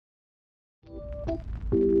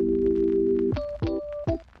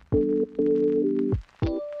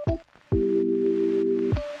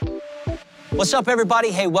What's up,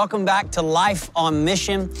 everybody? Hey, welcome back to Life on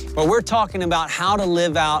Mission, where we're talking about how to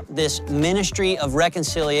live out this ministry of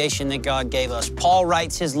reconciliation that God gave us. Paul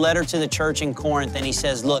writes his letter to the church in Corinth, and he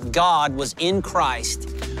says, look, God was in Christ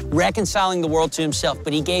reconciling the world to himself,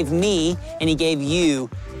 but he gave me and he gave you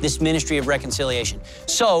this ministry of reconciliation.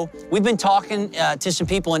 So we've been talking to some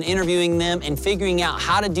people and interviewing them and figuring out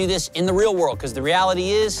how to do this in the real world, because the reality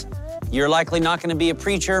is, you're likely not going to be a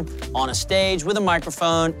preacher on a stage with a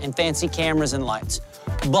microphone and fancy cameras and lights.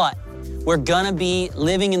 But we're going to be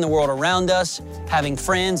living in the world around us, having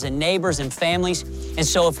friends and neighbors and families. And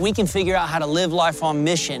so if we can figure out how to live life on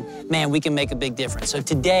mission, man, we can make a big difference. So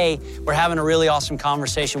today, we're having a really awesome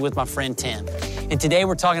conversation with my friend Tim. And today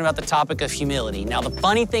we're talking about the topic of humility. Now, the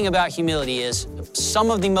funny thing about humility is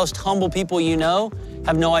some of the most humble people you know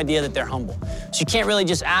have no idea that they're humble. So you can't really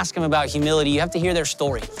just ask them about humility. You have to hear their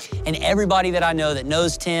story. And everybody that I know that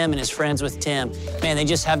knows Tim and is friends with Tim, man, they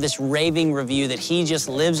just have this raving review that he just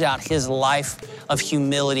lives out his life of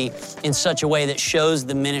humility in such a way that shows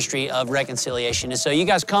the ministry of reconciliation. And so you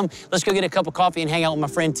guys come, let's go get a cup of coffee and hang out with my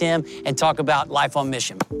friend Tim and talk about Life on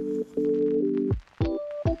Mission.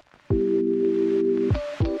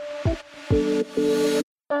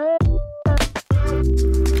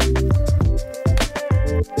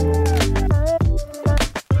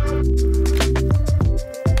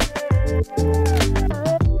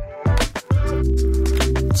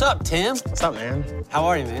 What's up, Tim? What's up, man? How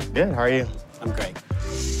are you, man? Good, how are you? I'm great.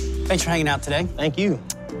 Thanks for hanging out today. Thank you.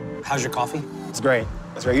 How's your coffee? It's great.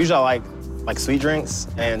 It's great. Usually I like sweet drinks,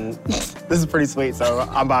 and this is pretty sweet, so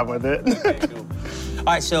I'm vibing with it. Okay, cool. All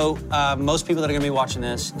right, so most people that are gonna be watching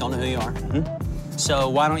this don't know who you are. Mm-hmm. So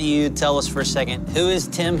why don't you tell us for a second, who is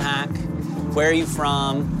Tim Hack? Where are you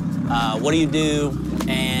from? What do you do?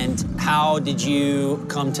 And how did you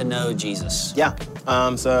come to know Jesus? Yeah,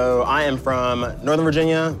 so I am from Northern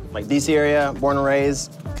Virginia, like DC area, born and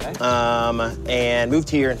raised. Okay. And moved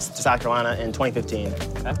here to South Carolina in 2015.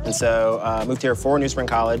 Okay. And so moved here for New Spring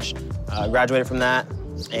College, graduated from that,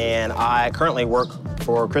 and I currently work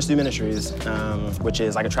for Christu Ministries, which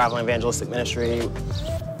is like a traveling evangelistic ministry.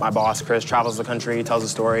 My boss, Chris, travels the country, tells a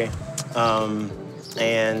story.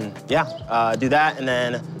 And yeah, do that, and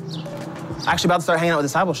then actually about to start hanging out with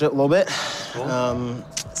discipleship a little bit. Cool.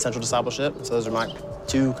 Central Discipleship. So those are my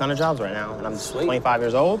two kind of jobs right now, and I'm 25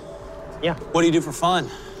 years old. Yeah. What do you do for fun?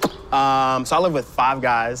 So I live with 5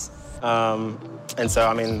 guys, and so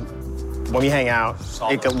I mean, when we hang out,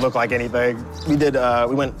 it could look like anything.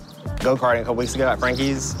 We went go-karting a couple weeks ago at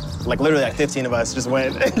Frankie's. Like literally like 15 of us just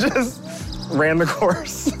went and just ran the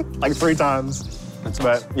course like 3 times. That's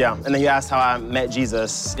but awesome. Yeah, and then you asked how I met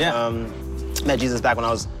Jesus. Yeah. Met Jesus back when I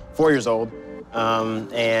was 4 years old,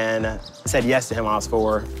 and said yes to him when I was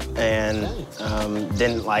 4, and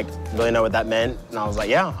didn't like really know what that meant. And I was like,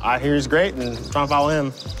 yeah, I hear he's great, and trying to follow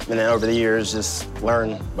him. And then over the years, just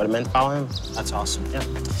learn what it meant to follow him. That's awesome. Yeah.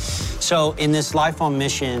 So in this Life on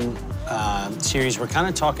Mission series, we're kind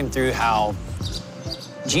of talking through how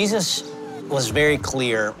Jesus was very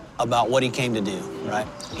clear about what he came to do, right?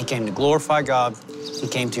 He came to glorify God. He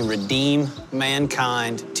came to redeem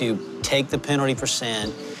mankind, to take the penalty for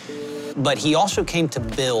sin. But he also came to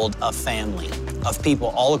build a family of people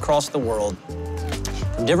all across the world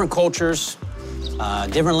from different cultures,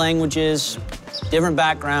 different languages, different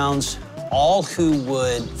backgrounds, all who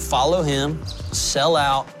would follow him, sell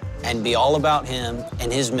out, and be all about him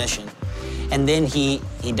and his mission. And then he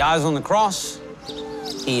dies on the cross,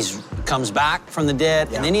 he comes back from the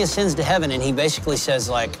dead, and then he ascends to heaven, and he basically says,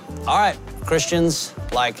 like, all right, Christians,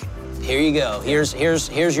 like, here you go. Here's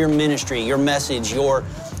your ministry, your message, your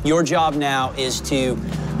job now is to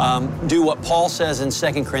do what Paul says in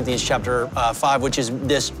 2 Corinthians chapter 5, which is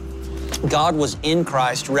this: God was in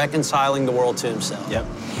Christ reconciling the world to himself. Yep.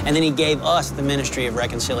 And then he gave us the ministry of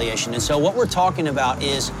reconciliation. And so what we're talking about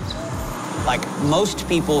is, like, most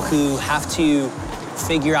people who have to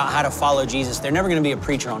figure out how to follow Jesus, they're never gonna be a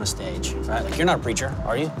preacher on a stage, right? Like, you're not a preacher,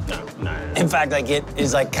 are you? No. In fact, like, it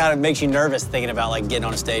is like kind of makes you nervous thinking about like getting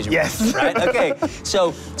on a stage. And Yes. right? Okay.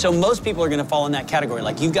 So most people are gonna fall in that category.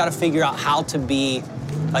 Like, you've got to figure out how to be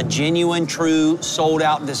a genuine, true,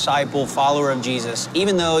 sold-out disciple, follower of Jesus,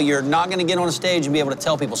 even though you're not gonna get on a stage and be able to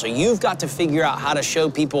tell people. So you've got to figure out how to show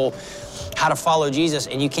people how to follow Jesus,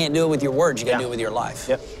 and you can't do it with your words, you gotta do it with your life.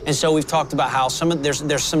 Yep. And so we've talked about how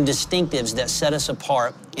there's some distinctives that set us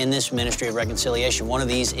apart in this ministry of reconciliation. One of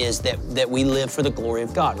these is that we live for the glory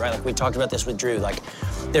of God, right? Like we talked about this with Drew, like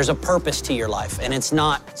there's a purpose to your life, and it's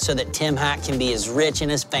not so that Tim Hack can be as rich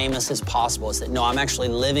and as famous as possible. It's that, no, I'm actually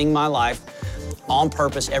living my life on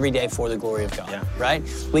purpose every day for the glory of God, Yeah. right?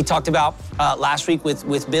 We talked about last week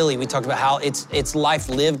with Billy, we talked about how it's life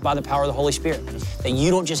lived by the power of the Holy Spirit. That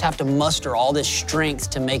you don't just have to muster all this strength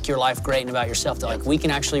to make your life great and about yourself. That like we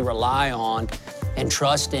can actually rely on and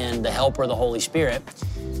trust in the helper of the Holy Spirit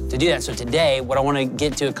to do that. So today, what I want to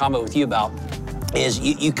get to a combo with you about is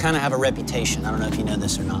you kind of have a reputation. I don't know if you know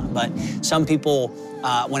this or not, but some people,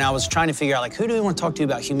 when I was trying to figure out like, who do we want to talk to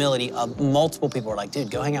about humility, multiple people were like,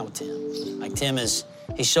 dude, go hang out with Tim. Like Tim he's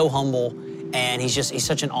so humble and he's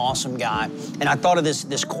such an awesome guy. And I thought of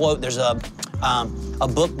this quote. There's a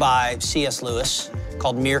book by C.S. Lewis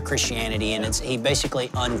called Mere Christianity, and he basically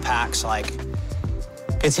unpacks like,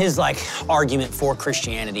 it's his like argument for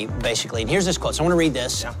Christianity, basically. And here's this quote. So I want to read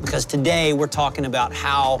this because today we're talking about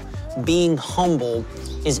how being humble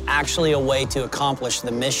is actually a way to accomplish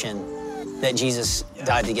the mission that Jesus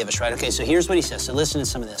died to give us, right? Okay, so here's what he says. So listen to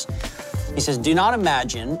some of this. He says, do not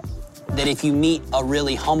imagine that if you meet a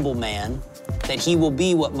really humble man, that he will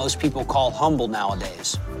be what most people call humble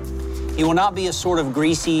nowadays. He will not be a sort of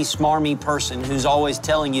greasy, smarmy person who's always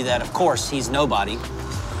telling you that, of course, he's nobody.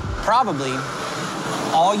 Probably,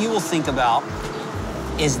 all you will think about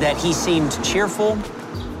is that he seemed cheerful,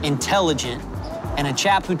 intelligent, and a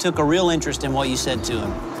chap who took a real interest in what you said to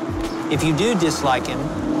him. If you do dislike him,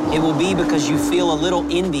 it will be because you feel a little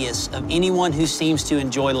envious of anyone who seems to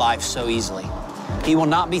enjoy life so easily. He will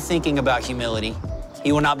not be thinking about humility.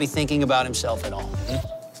 He will not be thinking about himself at all.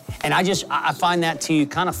 And I find that to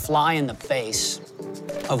kind of fly in the face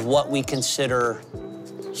of what we consider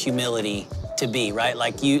humility to be, right?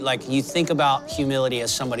 Like you think about humility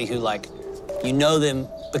as somebody who like, you know them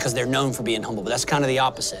because they're known for being humble, but that's kind of the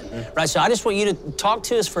opposite, right? So I just want you to talk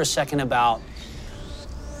to us for a second about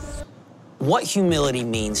what humility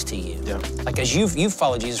means to you. Yeah. Like as you've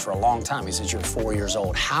followed Jesus for a long time, since you were 4 years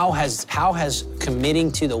old. How has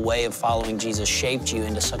committing to the way of following Jesus shaped you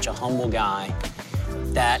into such a humble guy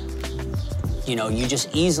that, you know, you just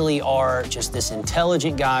easily are just this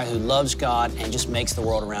intelligent guy who loves God and just makes the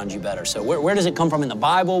world around you better? So where does it come from in the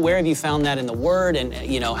Bible? Where have you found that in the Word? And,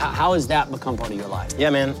 you know, how has that become part of your life? Yeah,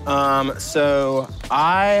 man. So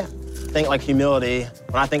I think like humility,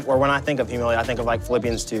 when I think of humility, I think of like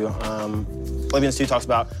Philippians 2. Philippians 2 talks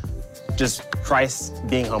about just Christ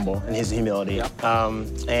being humble and his humility. Yep.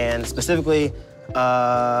 And specifically,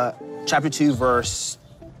 chapter 2, verse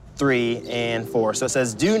 3 and 4. So it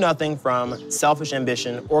says, do nothing from selfish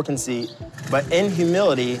ambition or conceit, but in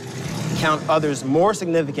humility count others more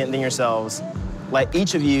significant than yourselves. Let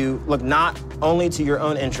each of you look not only to your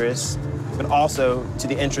own interests, but also to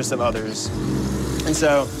the interests of others. And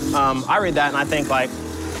so I read that and I think like,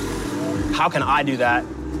 how can I do that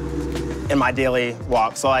in my daily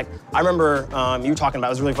walk? So like, I remember you were talking about,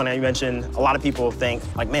 it was really funny, you mentioned a lot of people think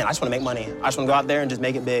like, man, I just want to make money. I just want to go out there and just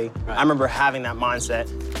make it big. Right. I remember having that mindset.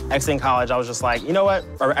 Exiting college, I was just like, you know what?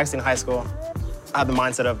 Or exiting high school, I had the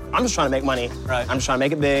mindset of, I'm just trying to make money. Right. I'm just trying to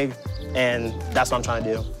make it big, and that's what I'm trying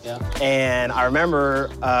to do. Yeah. And I remember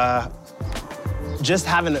just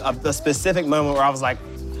having a specific moment where I was like,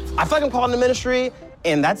 I feel like I'm called in the ministry,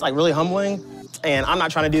 and that's like really humbling, and I'm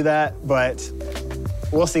not trying to do that, but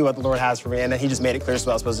we'll see what the Lord has for me. And then he just made it clear what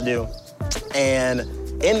I was supposed to do. And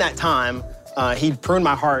in that time, he pruned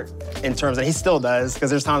my heart in terms, and he still does, because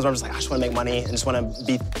there's times where I'm just like, I just want to make money and just want to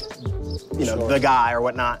be, you know, the guy or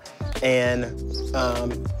whatnot. And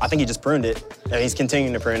I think he just pruned it, and he's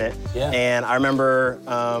continuing to prune it. Yeah. And I remember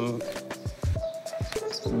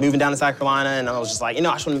moving down to South Carolina, and I was just like, you know,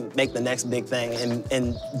 I just want to make the next big thing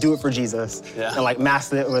and do it for Jesus. Yeah. And like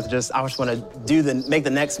master it with just, I just want to make the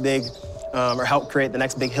next big, or help create the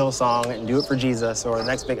next big Hillsong and do it for Jesus, or the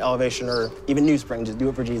next big Elevation, or even New Spring, just do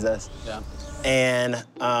it for Jesus. Yeah. And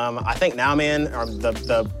I think now, man,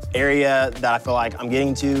 the area that I feel like I'm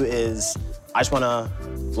getting to is I just want to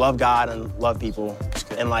love God and love people.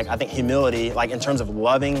 And like, I think humility, like in terms of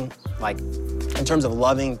loving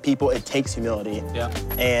people, it takes humility. Yeah.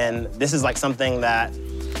 And this is like something that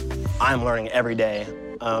I'm learning every day.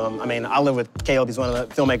 I mean, I live with Caleb, he's one of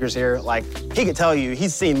the filmmakers here. Like, he could tell you,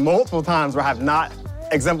 he's seen multiple times where I have not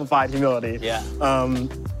exemplified humility. Yeah.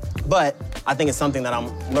 But I think it's something that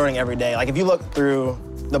I'm learning every day. Like, if you look through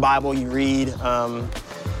the Bible, you read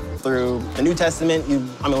through the New Testament,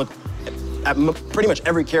 look at pretty much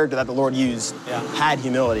every character that the Lord used had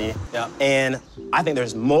humility. Yeah. And I think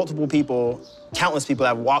there's multiple people, countless people that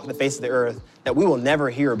have walked the face of the earth that we will never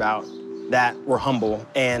hear about, that were humble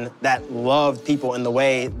and that loved people in the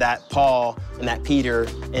way that Paul and that Peter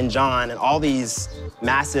and John and all these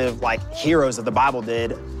massive like heroes of the Bible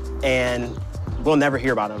did, and we'll never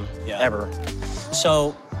hear about them, ever.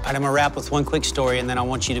 So I'm gonna wrap with one quick story, and then I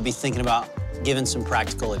want you to be thinking about giving some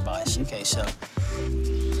practical advice. Okay, so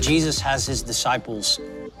Jesus has his disciples,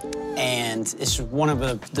 and it's one of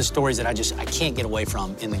the stories that I can't get away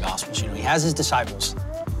from in the Gospels. You know, he has his disciples,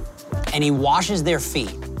 and he washes their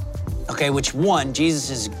feet. Okay, which one, Jesus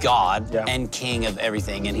is God and King of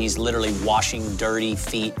everything, and he's literally washing dirty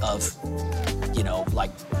feet of, you know,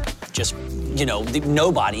 like just, you know,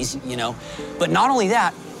 nobodies, you know. But not only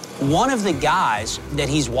that, one of the guys that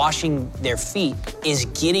he's washing their feet is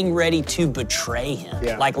getting ready to betray him.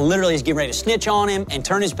 Yeah. Like literally he's getting ready to snitch on him and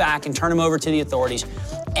turn his back and turn him over to the authorities.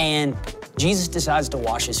 And Jesus decides to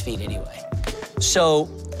wash his feet anyway. So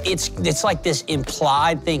it's like this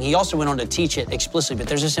implied thing. He also went on to teach it explicitly, but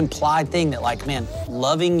there's this implied thing that like, man,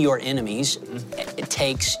 loving your enemies, it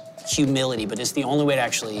takes humility, but it's the only way to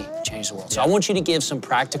actually change the world. So I want you to give some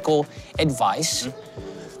practical advice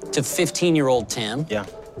to 15-year-old Tim. Yeah.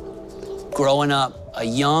 Growing up a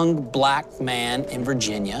young black man in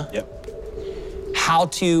Virginia. Yep. How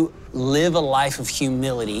to live a life of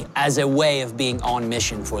humility as a way of being on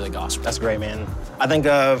mission for the gospel. That's great, man. I think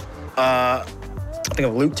of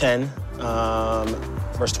Luke 10,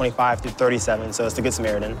 verse 25 through 37. So it's the Good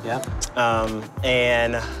Samaritan. Yeah.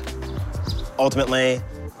 And ultimately,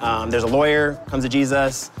 there's a lawyer comes to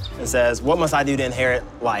Jesus and says, "What must I do to inherit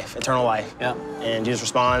life, eternal life?" Yeah. And Jesus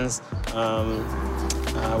responds,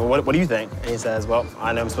 well, what do you think? And he says, "Well,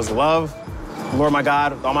 I know I'm supposed to love the Lord my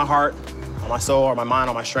God with all my heart, all my soul, all my mind,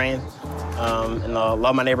 all my strength, and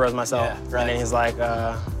love my neighbor as myself." Yeah, right. And then he's like,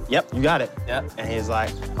 "Yep, you got it." Yep. And he's like,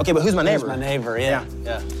 "Okay, but who's my neighbor?" Who's my neighbor? Yeah.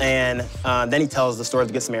 And then he tells the story of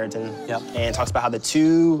the Good Samaritan. Yep. And talks about how the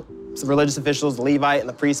two religious officials, the Levite and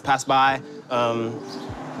the priest, passed by.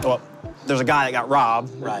 Well, there's a guy that got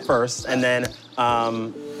robbed first, and then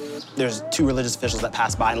there's two religious officials that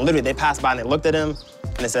passed by, and literally they passed by and they looked at him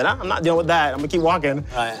and they said, "I'm not dealing with that. I'm gonna keep walking."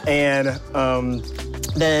 Right. And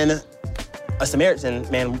then a Samaritan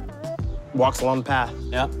man walks along the path.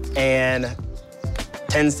 Yeah. And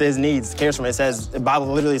tends to his needs, cares for him. It says, the Bible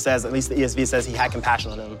literally says, at least the ESV says, he had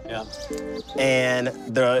compassion on him. Yeah. And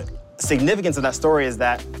the significance of that story is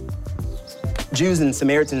that Jews and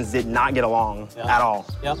Samaritans did not get along at all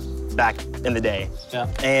back in the day. Yeah.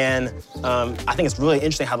 And I think it's really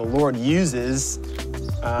interesting how the Lord uses,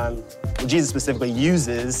 Jesus specifically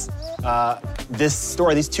uses this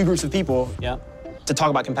story, these two groups of people to talk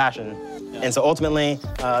about compassion. Yeah. And so ultimately,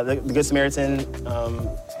 the Good Samaritan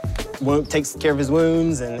takes care of his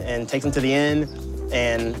wounds and takes him to the inn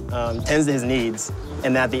and tends to his needs.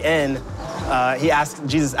 And at the end,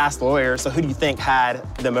 Jesus asked the lawyer, "So who do you think had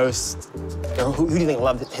the most, or who do you think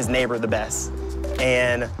loved his neighbor the best?"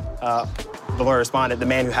 And the lawyer responded, "The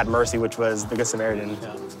man who had mercy," which was the Good Samaritan.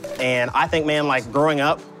 Yeah. And I think, man, like growing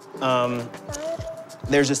up,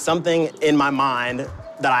 there's just something in my mind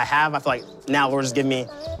that I have. I feel like now Lord has given me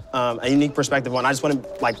a unique perspective on. I just want to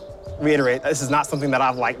like reiterate, this is not something that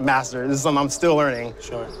I've like mastered. This is something I'm still learning.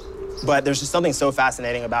 Sure. But there's just something so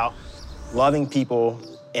fascinating about loving people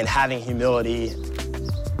and having humility,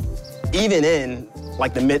 even in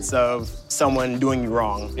like the midst of someone doing you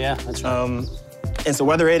wrong. Yeah, that's right. And so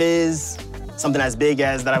whether it is something as big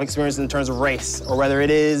as that I've experienced in terms of race, or whether it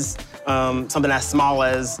is something as small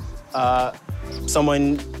as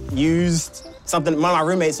someone used something, one of my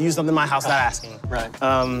roommates used something in my house without asking. Right.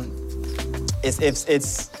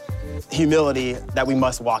 It's humility that we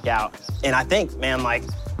must walk out. And I think, man, like,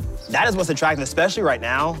 that is what's attractive, especially right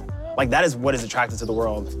now. Like, that is what is attractive to the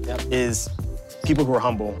world, is people who are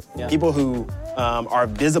humble, people who are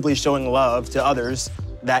visibly showing love to others,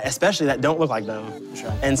 that especially that don't look like them.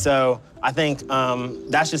 Sure. And so I think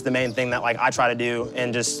that's just the main thing that like I try to do,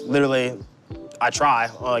 and just literally I try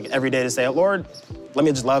like every day to say, "Lord, let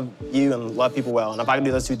me just love you and love people well." And if I can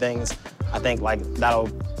do those two things, I think like that'll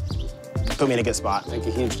put me in a good spot. Make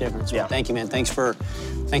a huge difference. Yeah. Well, thank you, man. Thanks for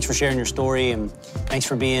sharing your story, and thanks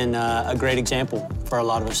for being a great example for a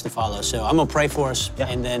lot of us to follow. So I'm gonna pray for us,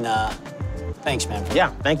 and then thanks, man.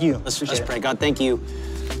 Yeah, thank you. Let's pray. God, thank you.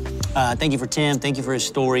 Thank you for Tim. Thank you for his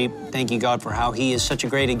story. Thank you, God, for how he is such a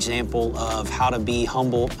great example of how to be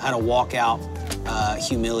humble, how to walk out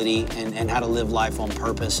humility, and how to live life on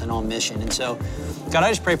purpose and on mission. And so, God, I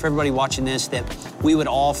just pray for everybody watching this that we would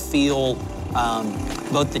all feel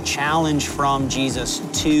both the challenge from Jesus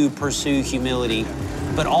to pursue humility,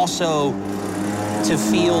 but also to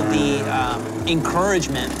feel the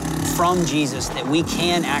encouragement from Jesus that we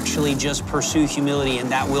can actually just pursue humility, and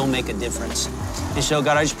that will make a difference. And so,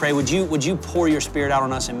 God, I just pray, would you pour your Spirit out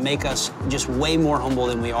on us and make us just way more humble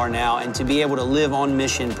than we are now, and to be able to live on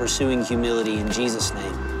mission pursuing humility in Jesus'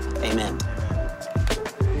 name. Amen.